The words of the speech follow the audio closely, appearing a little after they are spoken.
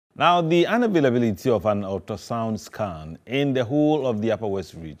Now, the unavailability of an ultrasound scan in the whole of the Upper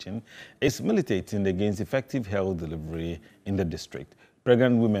West region is militating against effective health delivery in the district.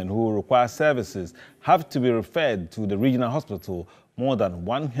 Pregnant women who require services have to be referred to the regional hospital more than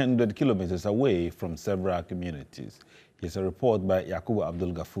 100 kilometers away from several communities. Here's a report by Yakubu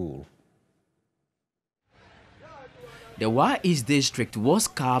Abdul Ghafoor. The Wa East District was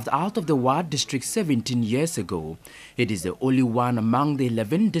carved out of the Wa District 17 years ago. It is the only one among the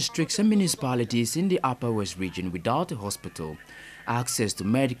 11 districts and municipalities in the Upper West region without a hospital. Access to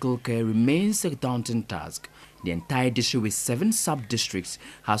medical care remains a daunting task. The entire district with 7 sub-districts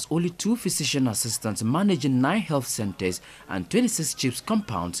has only 2 physician assistants managing 9 health centers and 26 CHIPS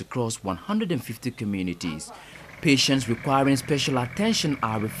compounds across 150 communities. Patients requiring special attention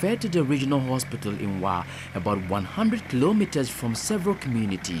are referred to the regional hospital in Wa, about 100 kilometers from several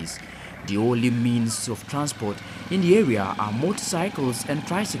communities. The only means of transport in the area are motorcycles and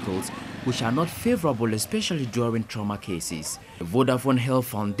tricycles, which are not favorable, especially during trauma cases. The Vodafone Health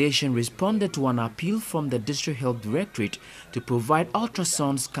Foundation responded to an appeal from the District Health Directorate to provide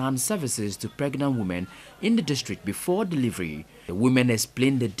ultrasound scan services to pregnant women in the district before delivery. The women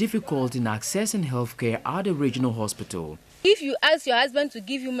explained the difficulty in accessing health care at the regional hospital. If you ask your husband to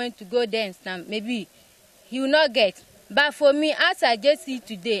give you money to go there and stand, maybe he will not get. But for me, as I just see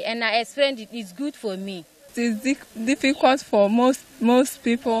today and I explained it, it's good for me. It is difficult for most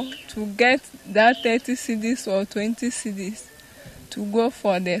people to get that 30 cedis or 20 cedis to go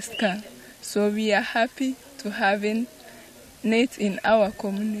for the scan. So we are happy to having it in our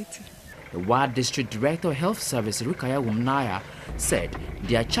community. The Wa District Director of Health Service, Rukaya Wumnaya, said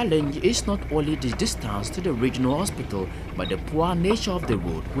their challenge is not only the distance to the regional hospital, but the poor nature of the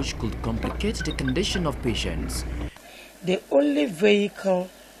road, which could complicate the condition of patients. The only vehicle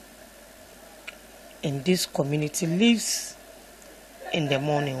in this community leaves in the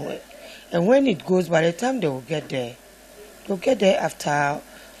morning, and when it goes, by the time they will get there, they'll get there after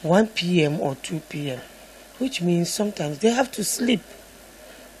 1 p.m. or 2 p.m., which means sometimes they have to sleep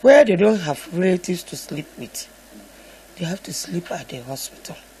where they don't have relatives to sleep with. They have to sleep at the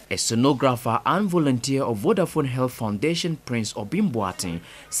hospital. A sonographer and volunteer of Vodafone Health Foundation, Prince Obimboatin,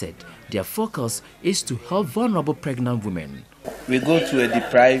 said their focus is to help vulnerable pregnant women. We go to a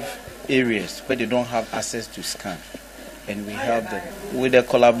deprived areas where they don't have access to scan, and we help them with the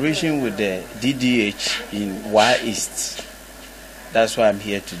collaboration with the DDH in Wa East. That's why I'm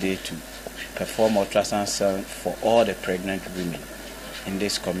here today, to perform ultrasound scan for all the pregnant women in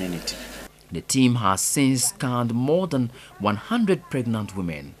this community. The team has since scanned more than 100 pregnant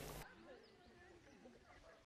women.